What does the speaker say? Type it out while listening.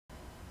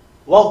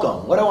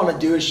Welcome. What I want to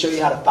do is show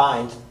you how to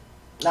find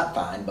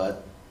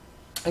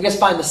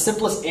the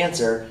simplest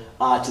answer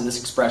to this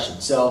expression.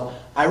 So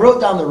I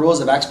wrote down the rules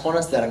of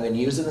exponents that I'm going to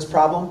use in this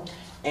problem,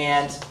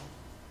 and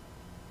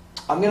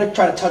I'm going to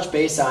try to touch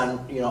base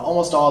on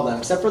almost all of them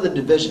except for the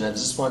division, as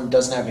this one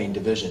doesn't have any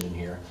division in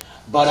here.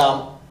 But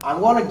I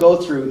want to go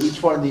through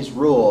each one of these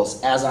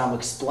rules as I'm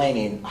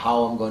explaining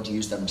how I'm going to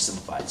use them to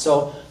simplify it.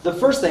 So the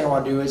first thing I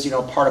want to do is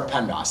part of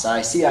PEMDAS.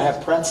 I see I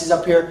have parentheses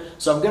up here,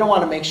 so I'm going to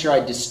want to make sure I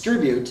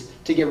distribute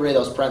to get rid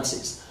of those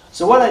parentheses.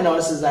 So what I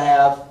notice is I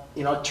have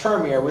a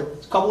term here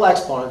with a couple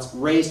exponents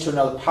raised to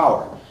another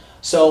power.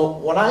 So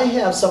when I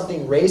have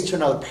something raised to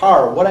another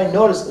power, what I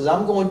notice is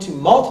I'm going to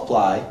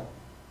multiply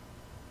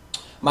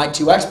my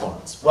two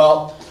exponents.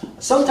 Well,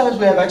 sometimes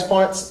we have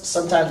exponents,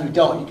 sometimes we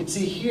don't. You can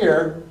see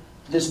here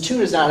this 2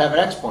 does not have an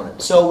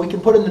exponent. So we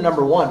can put in the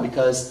number 1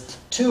 because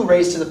 2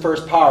 raised to the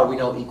first power we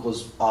know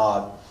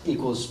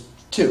equals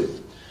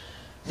 2.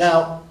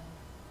 Now,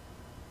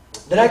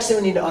 the next thing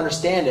we need to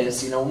understand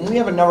is, when we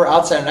have a number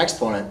outside an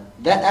exponent,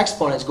 that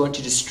exponent is going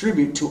to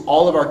distribute to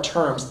all of our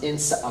terms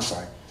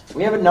inside. When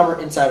we have a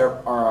number inside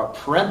our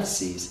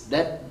parentheses,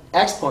 that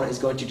exponent is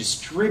going to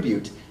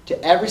distribute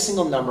to every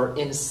single number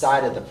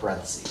inside of the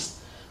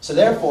parentheses. So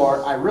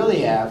therefore, I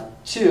really have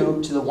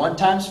 2 to the 1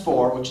 times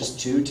 4, which is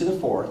 2 to the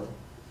 4th,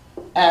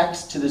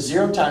 x to the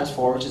 0 times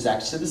 4, which is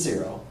x to the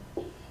 0,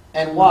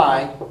 and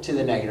y to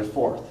the negative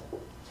 4th,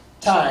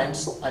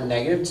 times a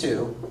negative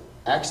 2,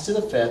 x to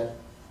the 5th,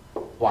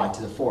 y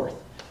to the 4th.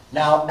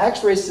 Now,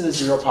 x raised to the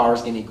 0 power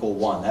is going to equal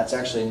 1. That's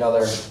actually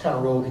another kind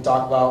of rule we can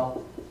talk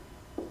about.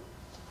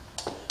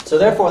 So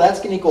therefore, that's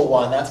going to equal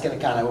 1. That's going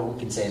to kind of what we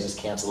can say is just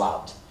cancel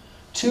out.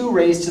 2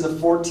 raised to the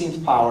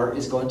 14th power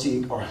is going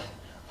to, or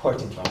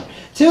 14th power.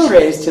 2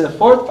 raised to the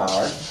 4th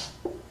power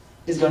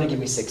is going to give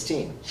me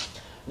 16.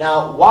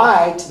 Now,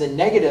 y to the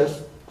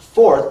negative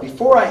 4th,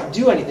 before I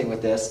do anything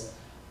with this,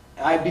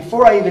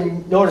 before I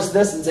even notice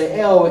this and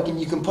say, oh,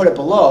 you can put it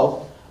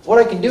below, what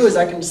I can do is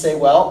I can say,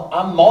 well,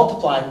 I'm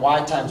multiplying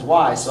y times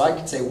y, so I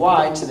can say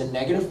y to the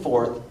negative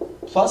 4th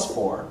plus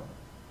 4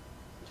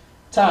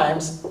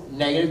 times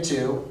negative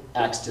 2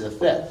 x to the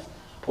 5th.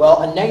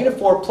 Well, a negative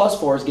 4 plus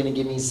 4 is going to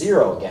give me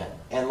 0 again.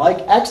 And like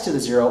x to the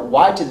 0,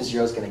 y to the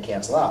 0 is going to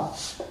cancel out.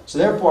 So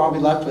therefore, I'll be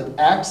left with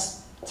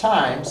x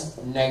times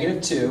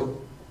negative 2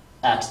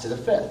 x to the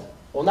 5th.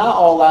 Well, now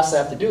all last I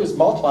have to do is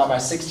multiply my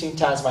 16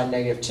 times my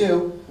negative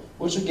 2,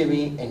 which will give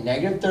me a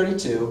negative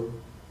 32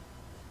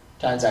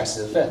 times x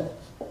to the 5th.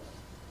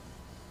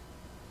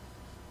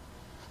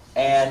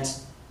 And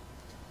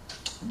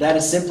that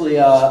is simply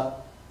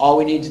all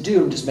we need to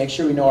do. Just make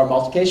sure we know our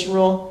multiplication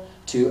rule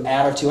to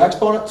add our two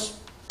exponents.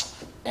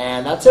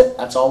 And that's it.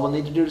 That's all we'll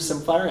need to do to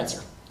simplify our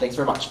answer. Thanks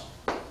very much.